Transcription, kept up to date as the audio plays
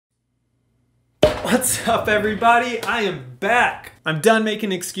What's up, everybody? I am back. I'm done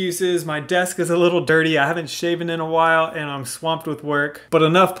making excuses. My desk is a little dirty. I haven't shaven in a while and I'm swamped with work, but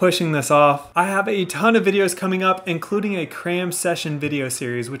enough pushing this off. I have a ton of videos coming up, including a cram session video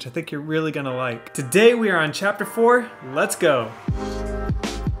series, which I think you're really gonna like. Today we are on chapter 4. Let's go.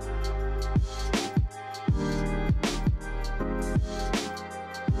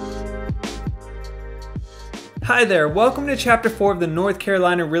 Hi there, welcome to chapter 4 of the North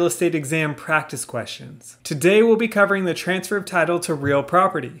Carolina Real Estate Exam practice questions. Today we'll be covering the transfer of title to real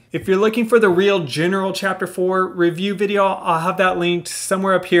property. If you're looking for the real general chapter 4 review video, I'll have that linked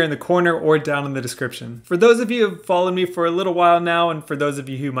somewhere up here in the corner or down in the description. For those of you who have followed me for a little while now, and for those of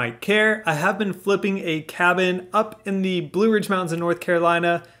you who might care, I have been flipping a cabin up in the Blue Ridge Mountains in North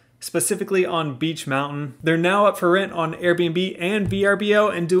Carolina, specifically on Beach Mountain. They're now up for rent on Airbnb and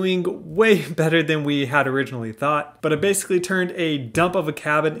VRBO and doing way better than we had originally thought. But I basically turned a dump of a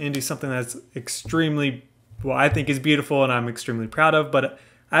cabin into something that's extremely, well, I think is beautiful and I'm extremely proud of. But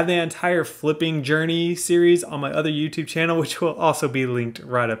I have the entire flipping journey series on my other YouTube channel, which will also be linked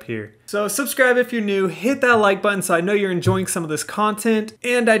right up here. So subscribe if you're new, hit that like button so I know you're enjoying some of this content.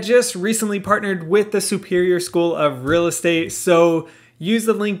 And I just recently partnered with the Superior School of Real Estate, so use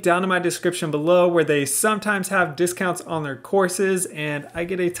the link down in my description below where they sometimes have discounts on their courses and I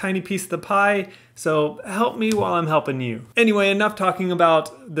get a tiny piece of the pie, so help me while I'm helping you. Anyway, enough talking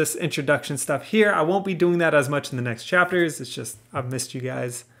about this introduction stuff here. I won't be doing that as much in the next chapters. It's just, I've missed you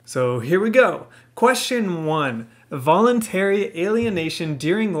guys. So here we go. Question 1. Voluntary alienation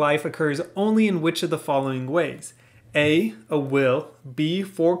during life occurs only in which of the following ways? A will, B,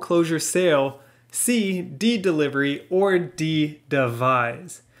 foreclosure sale, C, deed delivery, or D,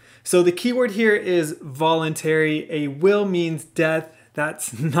 devise. So the keyword here is voluntary. A will means death.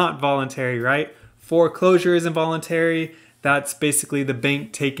 That's not voluntary, right? Foreclosure is involuntary. That's basically the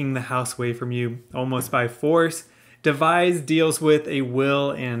bank taking the house away from you almost by force. Devise deals with a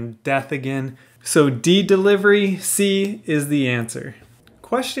will and death again. So deed delivery, C, is the answer.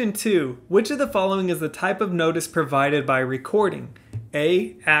 Question 2. Which of the following is the type of notice provided by recording?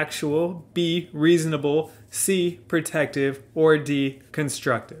 A, actual, B, reasonable, C, protective, or D,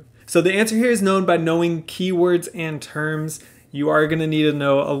 constructive. So the answer here is known by knowing keywords and terms. You are going to need to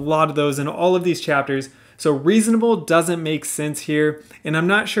know a lot of those in all of these chapters. So reasonable doesn't make sense here, and I'm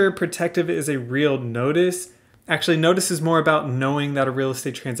not sure protective is a real notice. Actually, notice is more about knowing that a real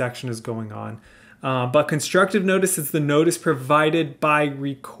estate transaction is going on. But constructive notice is the notice provided by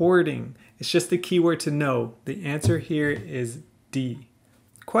recording. It's just the keyword to know. The answer here is D.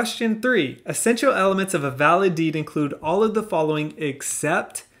 Question 3. Essential elements of a valid deed include all of the following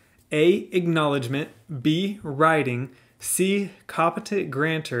except A, acknowledgement, B, writing, C, competent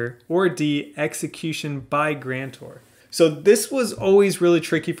grantor, or D, execution by grantor. So this was always really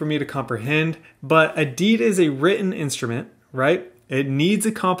tricky for me to comprehend, but a deed is a written instrument, right? It needs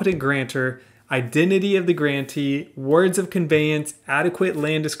a competent grantor, identity of the grantee, words of conveyance, adequate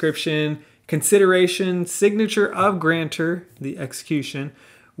land description, consideration, signature of grantor, the execution,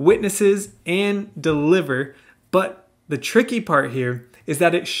 witnesses, and deliver. But the tricky part here is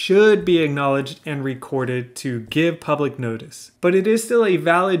that it should be acknowledged and recorded to give public notice. But it is still a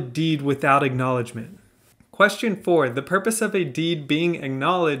valid deed without acknowledgement. Question 4. The purpose of a deed being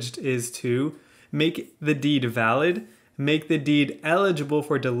acknowledged is to make the deed valid, make the deed eligible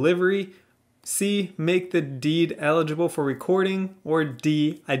for delivery, C, make the deed eligible for recording, or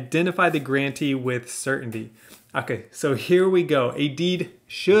D, identify the grantee with certainty. Okay, so here we go. A deed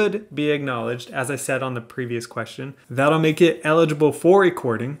should be acknowledged, as I said on the previous question. That'll make it eligible for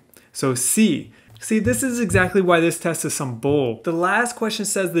recording. So C. See, this is exactly why this test is some bull. The last question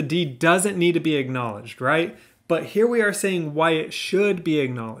says the deed doesn't need to be acknowledged, right? But here we are saying why it should be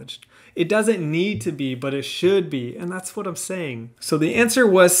acknowledged. It doesn't need to be, but it should be, and that's what I'm saying. So the answer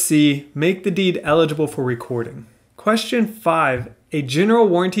was C, make the deed eligible for recording. Question 5, a general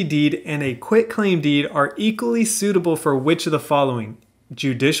warranty deed and a quitclaim deed are equally suitable for which of the following?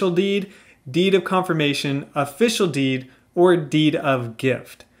 Judicial deed, deed of confirmation, official deed, or deed of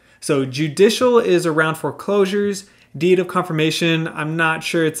gift. So judicial is around foreclosures, deed of confirmation, I'm not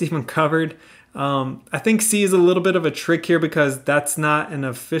sure it's even covered. I think C is a little bit of a trick here because that's not an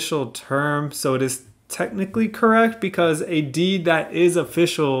official term, so it is technically correct because a deed that is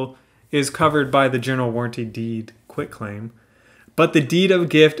official is covered by the general warranty deed quitclaim. But the deed of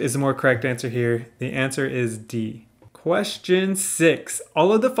gift is the more correct answer here. The answer is D. Question 6.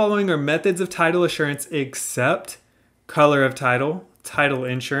 All of the following are methods of title assurance except color of title, title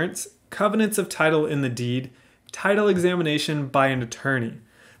insurance, covenants of title in the deed, title examination by an attorney.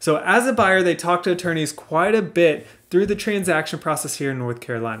 So as a buyer, they talk to attorneys quite a bit through the transaction process here in North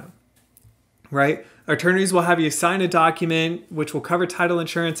Carolina. right? Attorneys will have you sign a document which will cover title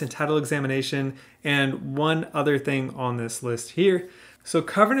insurance and title examination, and one other thing on this list here. So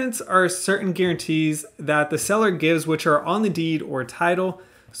covenants are certain guarantees that the seller gives which are on the deed or title.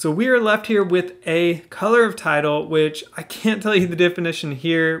 So we are left here with a color of title, which I can't tell you the definition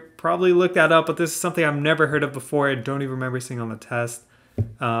here. Probably look that up, but this is something I've never heard of before. I don't even remember seeing on the test,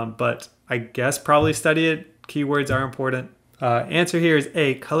 but I guess probably study it. Keywords are important. Answer here is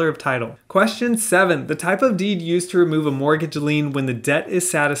A, color of title. Question 7, the type of deed used to remove a mortgage lien when the debt is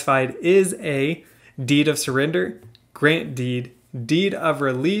satisfied is A, deed of surrender, grant deed, deed of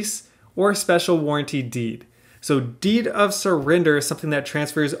release, or special warranty deed. So deed of surrender is something that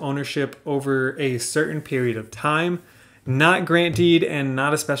transfers ownership over a certain period of time, not grant deed and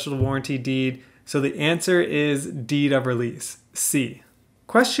not a special warranty deed. So the answer is deed of release, C.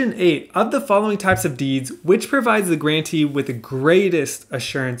 Question 8, of the following types of deeds, which provides the grantee with the greatest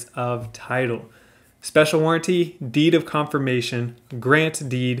assurance of title? Special warranty, deed of confirmation, grant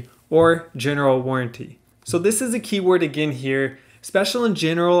deed, or general warranty. So this is a keyword again here. Special and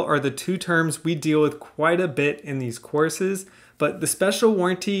general are the two terms we deal with quite a bit in these courses, but the special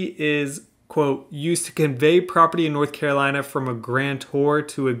warranty is, quote, used to convey property in North Carolina from a grantor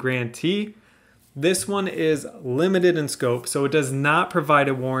to a grantee. This one is limited in scope, so it does not provide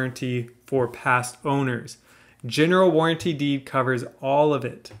a warranty for past owners. General warranty deed covers all of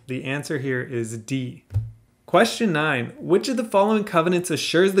it. The answer here is D. Question 9, which of the following covenants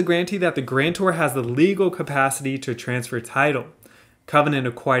assures the grantee that the grantor has the legal capacity to transfer title? Covenant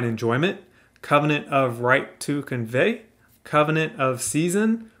of quiet enjoyment, covenant of right to convey, covenant of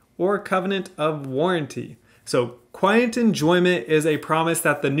season, or covenant of warranty. So quiet enjoyment is a promise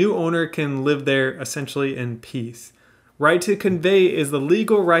that the new owner can live there essentially in peace. Right to convey is the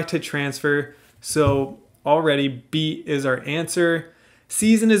legal right to transfer. So already B is our answer.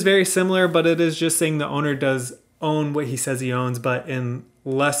 Season is very similar, but it is just saying the owner does own what he says he owns, but in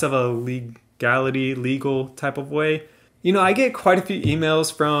less of a legal type of way. You know, I get quite a few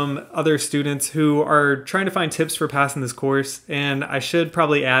emails from other students who are trying to find tips for passing this course, and I should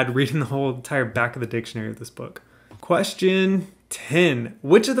probably add reading the whole entire back of the dictionary of this book. Question 10.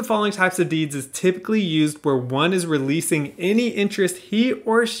 Which of the following types of deeds is typically used where one is releasing any interest he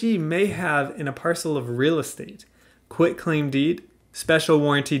or she may have in a parcel of real estate? Quitclaim deed, special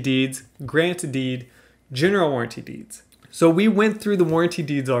warranty deeds, grant deed, general warranty deeds. So we went through the warranty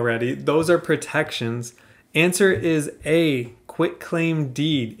deeds already. Those are protections. Answer is A, quitclaim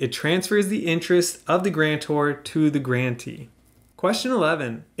deed. It transfers the interest of the grantor to the grantee. Question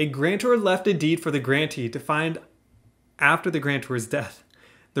 11. A grantor left a deed for the grantee to find after the grantor's death.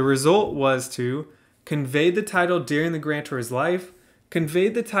 The result was to convey the title during the grantor's life, convey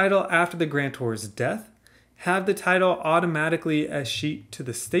the title after the grantor's death, have the title automatically escheat to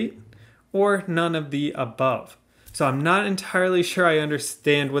the state, or none of the above. So I'm not entirely sure I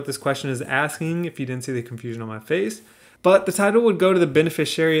understand what this question is asking if you didn't see the confusion on my face, but the title would go to the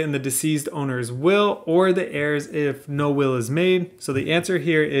beneficiary in the deceased owner's will or the heirs if no will is made. So the answer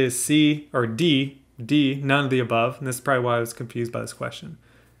here is C or D, none of the above. And this is probably why I was confused by this question.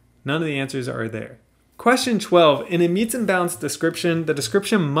 None of the answers are there. Question 12, in a meets and bounds description, the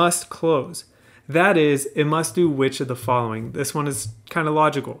description must close. That is, it must do which of the following? This one is kind of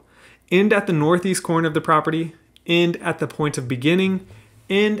logical. End at the northeast corner of the property, end at the point of beginning,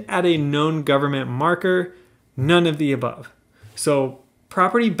 end at a known government marker, none of the above. So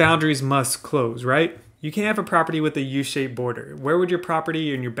property boundaries must close, right? You can't have a property with a U-shaped border. Where would your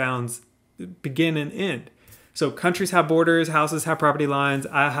property and your bounds begin and end? So countries have borders, houses have property lines.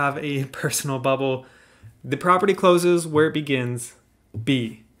 I have a personal bubble. The property closes where it begins,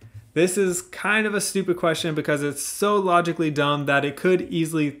 B. This is kind of a stupid question because it's so logically dumb that it could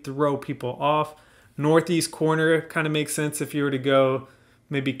easily throw people off. Northeast corner kind of makes sense if you were to go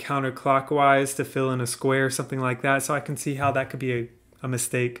maybe counterclockwise to fill in a square or something like that. So I can see how that could be a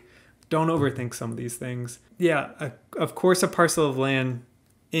mistake. Don't overthink some of these things. Yeah, of course a parcel of land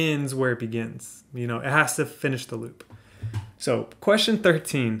ends where it begins. You know, it has to finish the loop. So question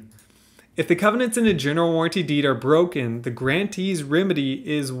 13. If the covenants in a general warranty deed are broken, the grantee's remedy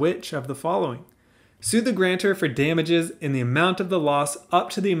is which of the following? Sue the grantor for damages in the amount of the loss up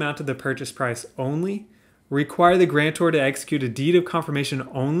to the amount of the purchase price only. Require the grantor to execute a deed of confirmation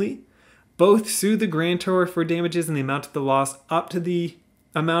only. Both sue the grantor for damages in the amount of the loss up to the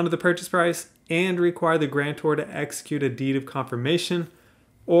amount of the purchase price and require the grantor to execute a deed of confirmation,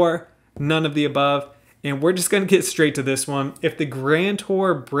 or none of the above. And we're just going to get straight to this one. If the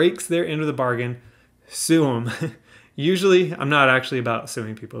grantor breaks their end of the bargain, sue them. Usually, I'm not actually about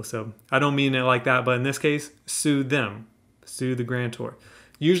suing people, so I don't mean it like that. But in this case, sue them. Sue the grantor.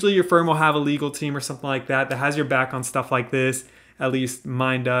 Usually your firm will have a legal team or something like that has your back on stuff like this. At least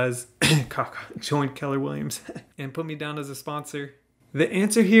mine does. Join Keller Williams and put me down as a sponsor. The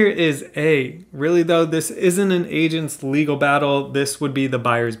answer here is A. Really though, this isn't an agent's legal battle. This would be the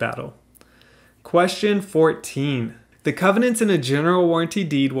buyer's battle. Question 14. The covenants in a general warranty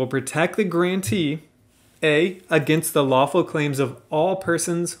deed will protect the grantee, A, against the lawful claims of all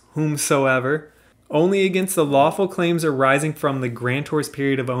persons whomsoever, only against the lawful claims arising from the grantor's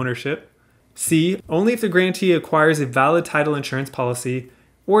period of ownership, C, only if the grantee acquires a valid title insurance policy,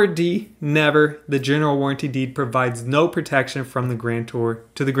 or D, never, the general warranty deed provides no protection from the grantor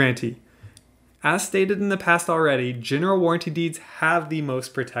to the grantee. As stated in the past already, general warranty deeds have the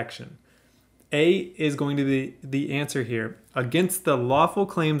most protection. A is going to be the answer here, against the lawful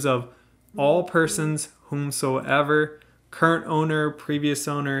claims of all persons whomsoever, current owner, previous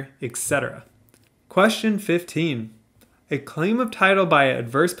owner, etc. Question 15. A claim of title by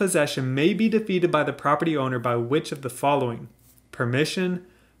adverse possession may be defeated by the property owner by which of the following? Permission,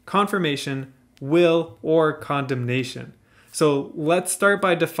 confirmation, will, or condemnation. So let's start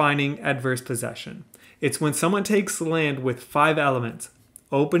by defining adverse possession. It's when someone takes land with 5 elements: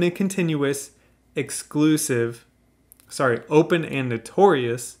 open and continuous, open and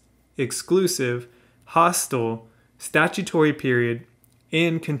notorious, exclusive, hostile, statutory period,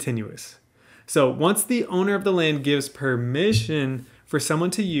 and continuous. So once the owner of the land gives permission for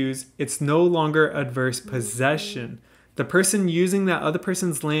someone to use, it's no longer adverse possession. The person using that other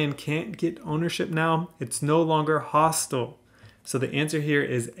person's land can't get ownership now. It's no longer hostile. So the answer here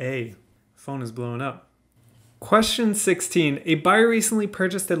is A. Phone is blowing up. Question 16. A buyer recently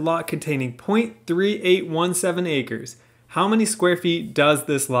purchased a lot containing 0.3817 acres. How many square feet does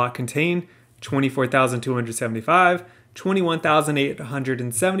this lot contain? 24,275,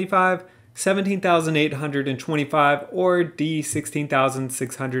 21,875, 17,825, or D,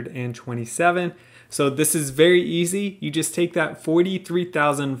 16,627. So this is very easy. You just take that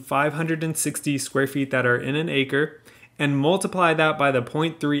 43,560 square feet that are in an acre and multiply that by the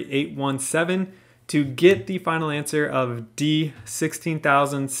 0.3817 to get the final answer of D,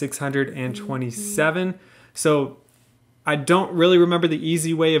 16,627. So I don't really remember the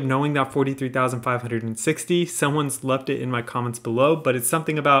easy way of knowing that 43,560. Someone's left it in my comments below, but it's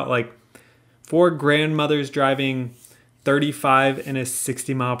something about like 4 grandmothers driving 35 in a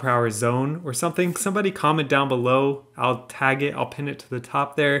 60-mile-per-hour zone or something. Somebody comment down below. I'll tag it. I'll pin it to the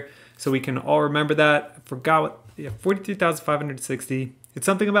top there so we can all remember that. I forgot what, 43,560. It's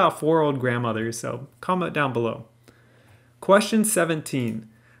something about 4 old grandmothers, so comment down below. Question 17.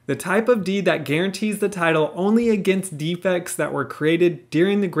 The type of deed that guarantees the title only against defects that were created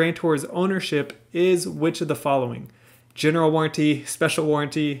during the grantor's ownership is which of the following? General warranty, special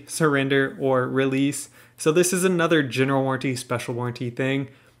warranty, surrender, or release. So this is another general warranty, special warranty thing.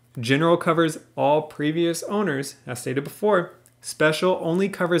 General covers all previous owners, as stated before. Special only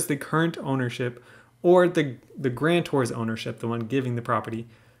covers the current ownership or the grantor's ownership, the one giving the property.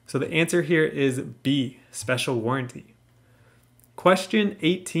 So the answer here is B, special warranty. Question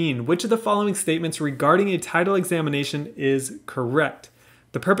 18. Which of the following statements regarding a title examination is correct?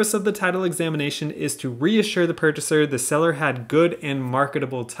 The purpose of the title examination is to reassure the purchaser the seller had good and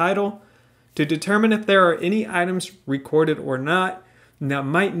marketable title, to determine if there are any items recorded or not that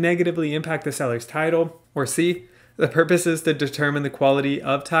might negatively impact the seller's title, or C, the purpose is to determine the quality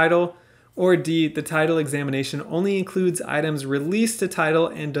of title, or D, the title examination only includes items released to title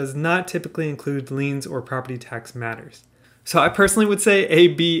and does not typically include liens or property tax matters. So I personally would say A,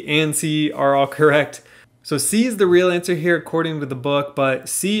 B, and C are all correct. So C is the real answer here according to the book, but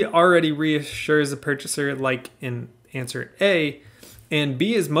C already reassures the purchaser like in answer A, and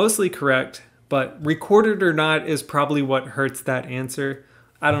B is mostly correct, but recorded or not is probably what hurts that answer.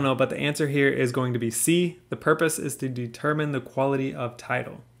 I don't know, but the answer here is going to be C. The purpose is to determine the quality of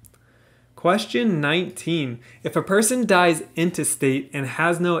title. Question 19. If a person dies intestate and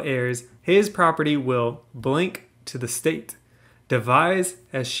has no heirs, his property will blank to the state, devise,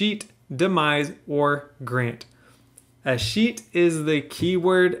 escheat, demise, or grant. Escheat is the key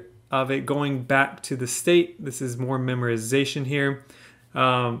word of it going back to the state. This is more memorization here.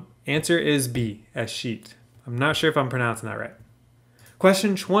 Answer is B, escheat. I'm not sure if I'm pronouncing that right.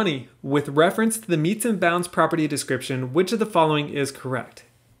 Question 20. With reference to the meets and bounds property description, which of the following is correct?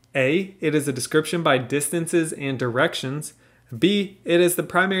 A, it is a description by distances and directions. B, it is the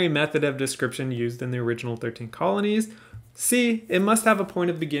primary method of description used in the original 13 colonies. C, it must have a point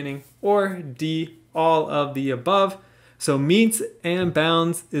of beginning. Or D, all of the above. So meets and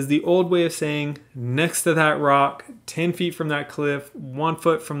bounds is the old way of saying next to that rock, 10 feet from that cliff, 1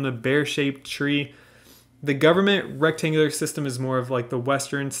 foot from the bear-shaped tree. The government rectangular system is more of like the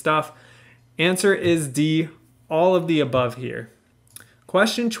Western stuff. Answer is D, all of the above here.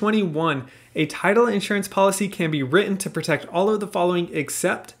 Question 21. A title insurance policy can be written to protect all of the following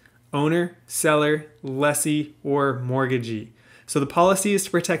except owner, seller, lessee, or mortgagee. So the policy is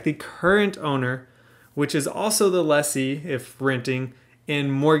to protect the current owner, which is also the lessee if renting,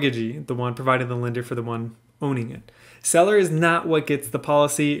 and mortgagee, the one providing the lender for the one owning it. Seller is not what gets the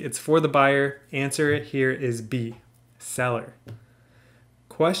policy. It's for the buyer. Answer here is B, seller.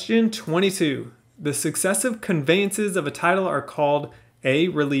 Question 22. The successive conveyances of a title are called A,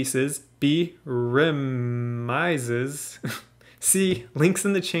 releases, B, remises, C, links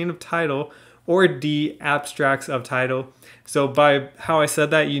in the chain of title, or D, abstracts of title. So by how I said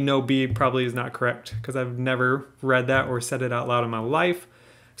that, you know B probably is not correct because I've never read that or said it out loud in my life.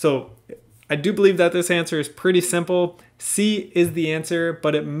 So I do believe that this answer is pretty simple. C is the answer,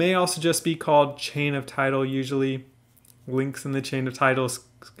 but it may also just be called chain of title. Usually links in the chain of title is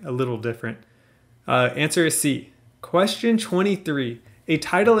a little different. Answer is C. Question 23. A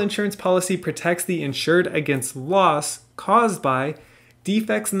title insurance policy protects the insured against loss caused by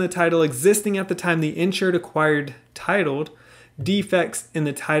defects in the title existing at the time the insured acquired title, defects in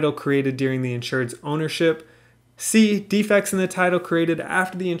the title created during the insured's ownership, C, defects in the title created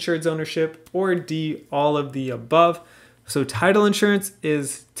after the insured's ownership, or D, all of the above. So title insurance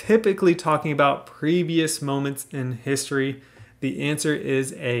is typically talking about previous moments in history. The answer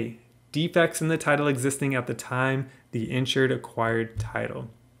is A, defects in the title existing at the time the insured acquired title.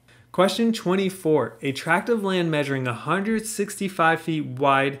 Question 24. A tract of land measuring 165 feet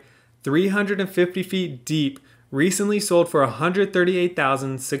wide, 350 feet deep, recently sold for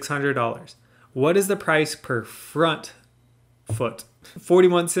 $138,600. What is the price per front foot?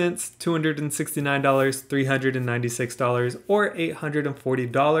 41 cents, $269, $396, or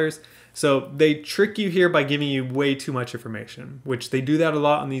 $840. So they trick you here by giving you way too much information, which they do that a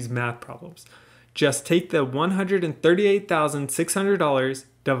lot on these math problems. Just take the $138,600,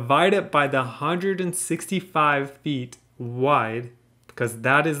 divide it by the 165 feet wide, because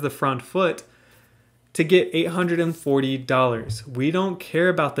that is the front foot, to get $840. We don't care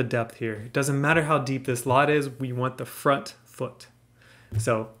about the depth here. It doesn't matter how deep this lot is. We want the front foot.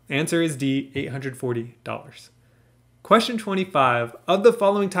 So answer is D, $840. Question 25. Of the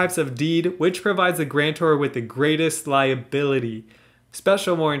following types of deed, which provides the grantor with the greatest liability?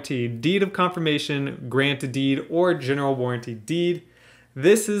 Special warranty, deed of confirmation, grant deed, or general warranty deed.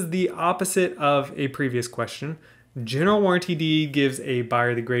 This is the opposite of a previous question. General warranty deed gives a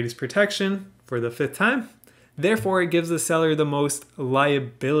buyer the greatest protection for the 5th time. Therefore, it gives the seller the most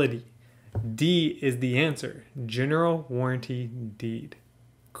liability. D is the answer, general warranty deed.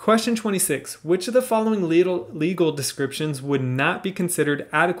 Question 26. Which of the following legal descriptions would not be considered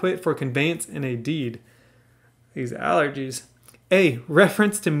adequate for conveyance in a deed? These allergies. A,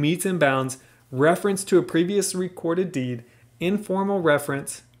 reference to metes and bounds, reference to a previous recorded deed, informal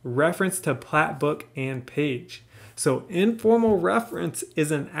reference, reference to plat book and page. So informal reference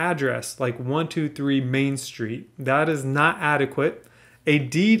is an address like 123 Main Street. That is not adequate. A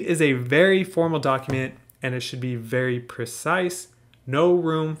deed is a very formal document and it should be very precise. No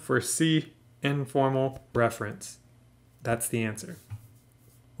room for C, informal reference. That's the answer.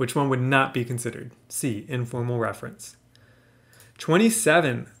 Which one would not be considered? C, informal reference.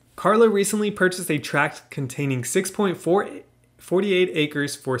 27. Carla recently purchased a tract containing 6.48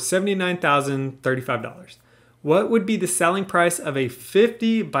 acres for $79,035. What would be the selling price of a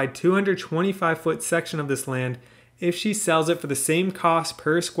 50 by 225 foot section of this land if she sells it for the same cost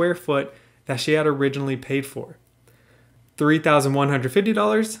per square foot that she had originally paid for?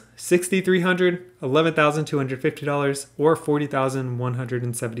 $3,150, $6,300, $11,250, or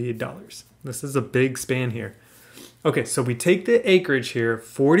 $40,178. This is a big span here. Okay, so we take the acreage here,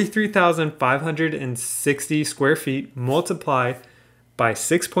 43,560 square feet, multiply by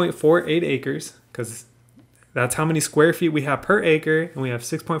 6.48 acres, because that's how many square feet we have per acre, and we have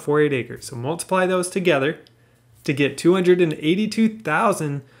 6.48 acres. So multiply those together to get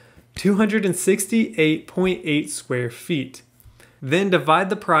 282,268.8 square feet. Then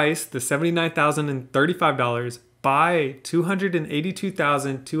divide the price, the $79,035, by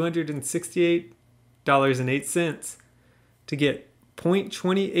 $282,268.08 to get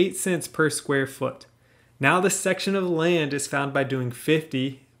 0.28 cents per square foot. Now the section of land is found by doing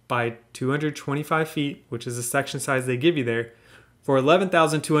 50 by 225 feet, which is the section size they give you there, for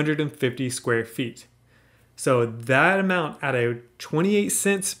 11,250 square feet. So that amount at a 28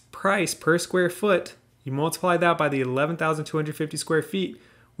 cents price per square foot, you multiply that by the 11,250 square feet,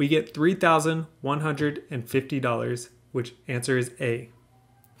 we get $3,150, which answer is A.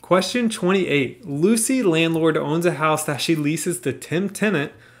 Question 28. Lucy, landlord, owns a house that she leases to Tim,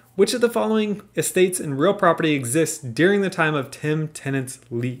 tenant. Which of the following estates and real property exists during the time of Tim, tenant's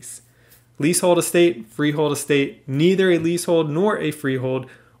lease? Leasehold estate, freehold estate, neither a leasehold nor a freehold,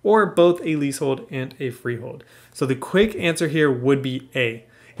 or both a leasehold and a freehold. So the quick answer here would be A.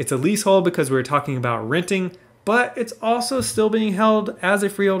 It's a leasehold because we're talking about renting, but it's also still being held as a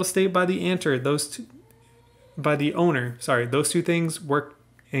freehold estate by the owner. Sorry, those two things work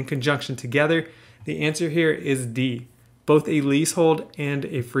in conjunction together. The answer here is D, both a leasehold and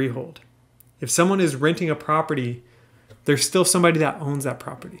a freehold. If someone is renting a property, there's still somebody that owns that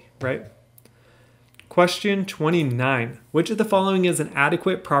property, right? Question 29. Which of the following is an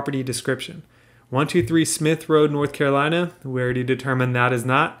adequate property description? 123 Smith Road, North Carolina. We already determined that is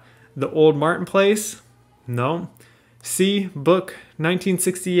not. The Old Martin Place. No. C, book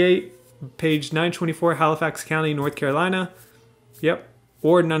 1968, page 924, Halifax County, North Carolina. Yep.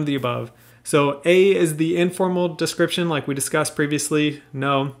 Or none of the above. So A is the informal description like we discussed previously.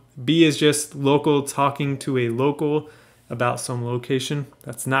 No. B is just local talking to a local about some location.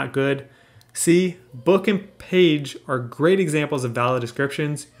 That's not good. C, book and page are great examples of valid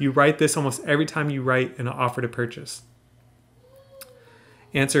descriptions. You write this almost every time you write an offer to purchase.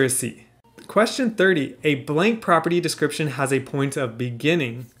 Answer is C. Question 30. A blank property description has a point of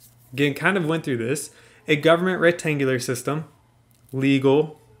beginning. Again, kind of went through this. A government rectangular system,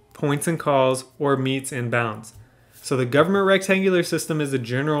 legal, points and calls, or meets and bounds. So the government rectangular system is a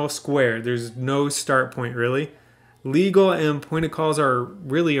general square. There's no start point really. Legal and point of calls are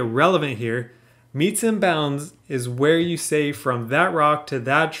really irrelevant here. Meets and bounds is where you say from that rock to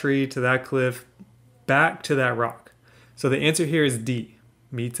that tree to that cliff back to that rock. So the answer here is D,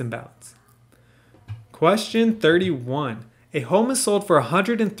 meets and bounds. Question 31. A home is sold for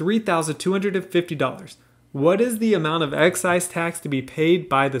 $103,250. What is the amount of excise tax to be paid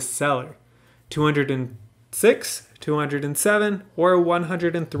by the seller? 206, 207, or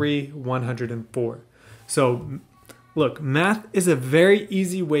 103, 104? So look, math is a very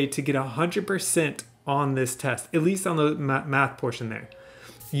easy way to get 100% on this test, at least on the math portion there.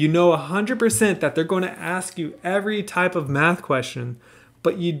 You know 100% that they're going to ask you every type of math question,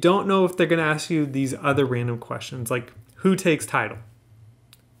 but you don't know if they're going to ask you these other random questions like who takes title.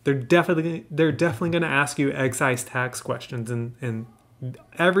 They're definitely going to ask you excise tax questions and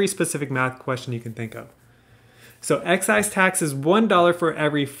every specific math question you can think of. So excise tax is $1 for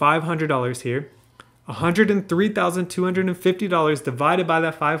every $500 here. $103,250 divided by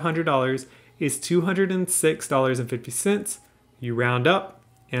that $500 is $206.50. You round up.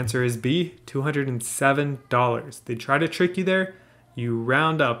 Answer is B, $207. They try to trick you there. You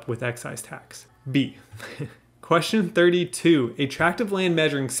round up with excise tax. B. Question 32. A tract of land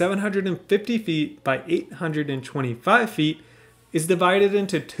measuring 750 feet by 825 feet is divided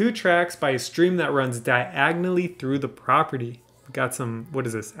into two tracts by a stream that runs diagonally through the property. We've got some, what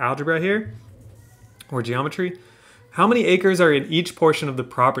is this, algebra here? Or geometry. How many acres are in each portion of the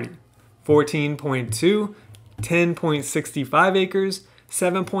property? 14.2, 10.65 acres,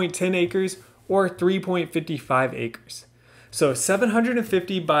 7.10 acres, or 3.55 acres. So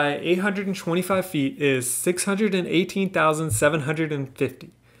 750 by 825 feet is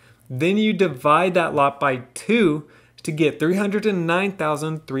 618,750. Then you divide that lot by 2 to get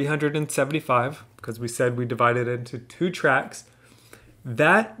 309,375 because we said we divided it into two tracts.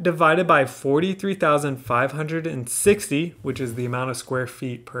 That divided by 43,560, which is the amount of square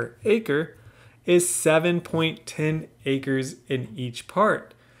feet per acre, is 7.10 acres in each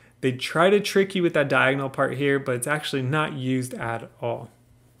part. They try to trick you with that diagonal part here, but it's actually not used at all.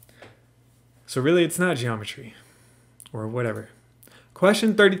 So really it's not geometry or whatever.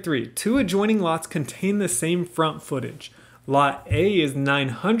 Question 33. Two adjoining lots contain the same front footage. Lot A is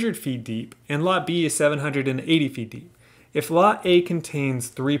 900 feet deep and lot B is 780 feet deep. If lot A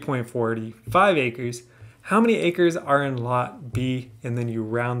contains 3.45 acres, how many acres are in lot B? And then you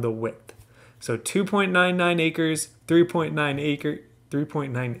round the width. So 2.99 acres, 3.98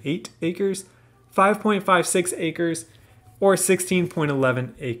 acres, 5.56 acres, or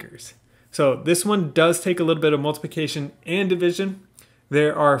 16.11 acres. So this one does take a little bit of multiplication and division.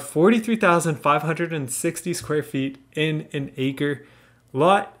 There are 43,560 square feet in an acre.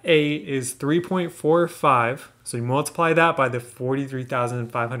 Lot A is 3.45, so you multiply that by the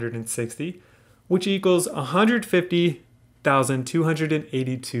 43,560, which equals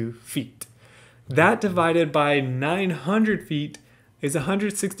 150,282 feet. That divided by 900 feet is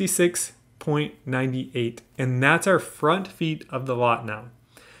 166.98, and that's our front feet of the lot now.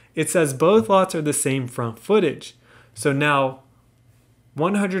 It says both lots are the same front footage, so now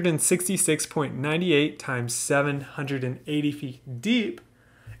 166.98 times 780 feet deep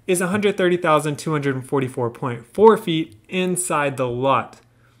is 130,244.4 feet inside the lot.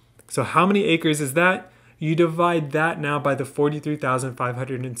 So how many acres is that? You divide that now by the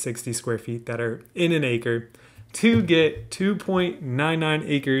 43,560 square feet that are in an acre to get 2.99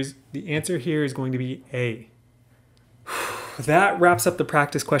 acres. The answer here is going to be A. That wraps up the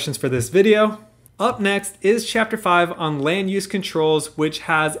practice questions for this video. Up next is Chapter 5 on land use controls, which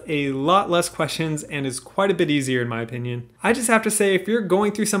has a lot less questions and is quite a bit easier in my opinion. I just have to say, if you're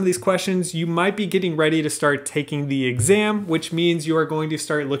going through some of these questions, you might be getting ready to start taking the exam, which means you are going to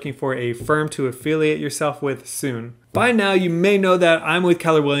start looking for a firm to affiliate yourself with soon. By now, you may know that I'm with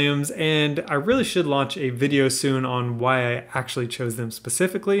Keller Williams, and I really should launch a video soon on why I actually chose them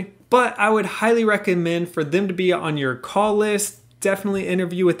specifically. But I would highly recommend for them to be on your call list. Definitely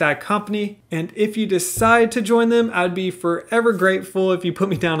interview with that company. And if you decide to join them, I'd be forever grateful if you put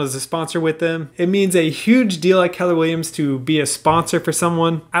me down as a sponsor with them. It means a huge deal at Keller Williams to be a sponsor for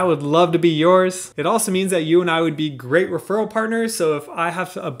someone. I would love to be yours. It also means that you and I would be great referral partners. So if I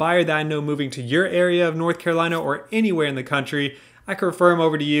have a buyer that I know moving to your area of North Carolina or anywhere in the country, I can refer them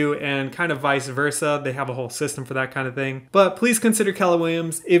over to you and kind of vice versa. They have a whole system for that kind of thing. But please consider Keller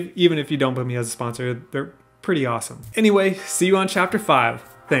Williams, even if you don't put me as a sponsor. They're pretty awesome. Anyway, see you on Chapter 5.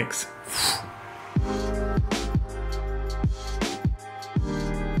 Thanks.